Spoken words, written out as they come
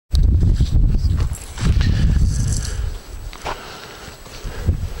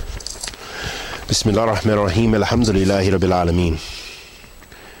Bismillah ar-Rahman ar-Rahim. Alhamdulillahi Rabbil Alameen.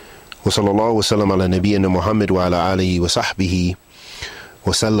 Wa sallallahu wa sallam ala nabiyyina Muhammad wa ala alihi wa sahbihi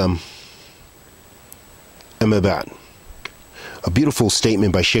wa sallam. Amma ba'd. A beautiful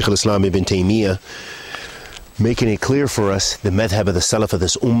statement by Sheikh Al-Islam Ibn Taymiyyah, making it clear for us the madhab of the Salaf of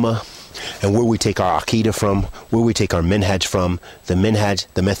this ummah, and where we take our Aqeedah from, where we take our Minhaj from, the Minhaj,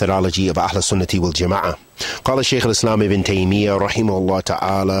 the methodology of Ahl Sunnah wal Jama'ah. قال شيخ الإسلام ابن تيمية رحمه الله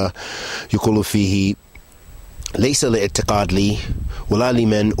تعالى يقول فيه: ليس الاعتقاد لي ولا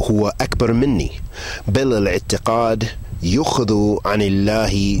لمن هو أكبر مني، بل الاعتقاد يؤخذ عن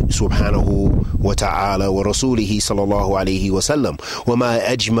الله سبحانه وتعالى ورسوله صلى الله عليه وسلم،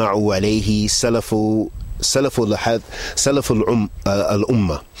 وما أجمع عليه سلف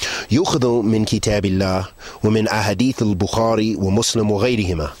الأمة، يؤخذ من كتاب الله ومن أحاديث البخاري ومسلم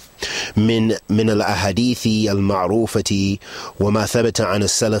وغيرهما من الأحاديث المعروفة وما ثبت عن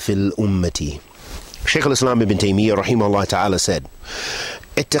السلف الأمة. Sheikh al-Islam Ibn Taymiyyah rahimahullah ta'ala said,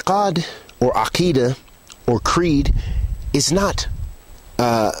 I'tiqad or Aqeedah or Creed is not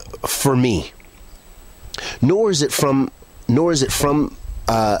for me, nor is it from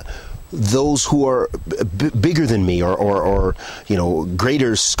those who are bigger than me or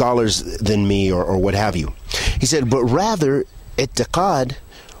greater scholars than me or what have you. He said, but rather I'tiqad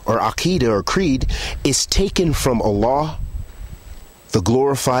or Aqeedah or Creed is taken from Allah, the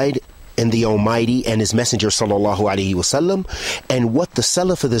glorified and the Almighty, and His Messenger sallallahu alaihi wasallam, and what the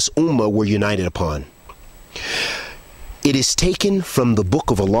Salaf of this ummah were united upon. It is taken from the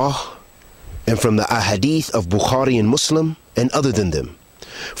Book of Allah and from the Ahadith of Bukhari and Muslim and other than them,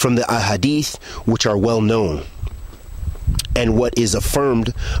 from the Ahadith which are well known, and what is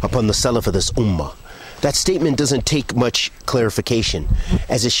affirmed upon the Salaf of this ummah. That statement doesn't take much clarification,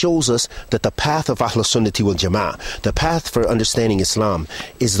 as it shows us that the path of Ahl Sunnah wal Jama'ah, the path for understanding Islam,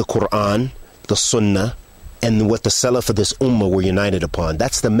 is the Quran, the Sunnah, and what the Salaf of this ummah were united upon.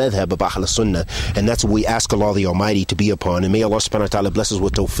 That's the madhab of Ahl Sunnah, and that's what we ask Allah the Almighty to be upon. And may Allah subhanahu wa ta'ala bless us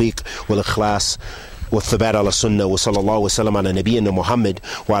with tawfiq, wal ikhlas, with thabat ala sunnah, wa sallallahu wa sallam ala nabiyyina Muhammad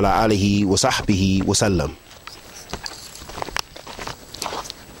wa ala alihi wa sahbihi wa sallam.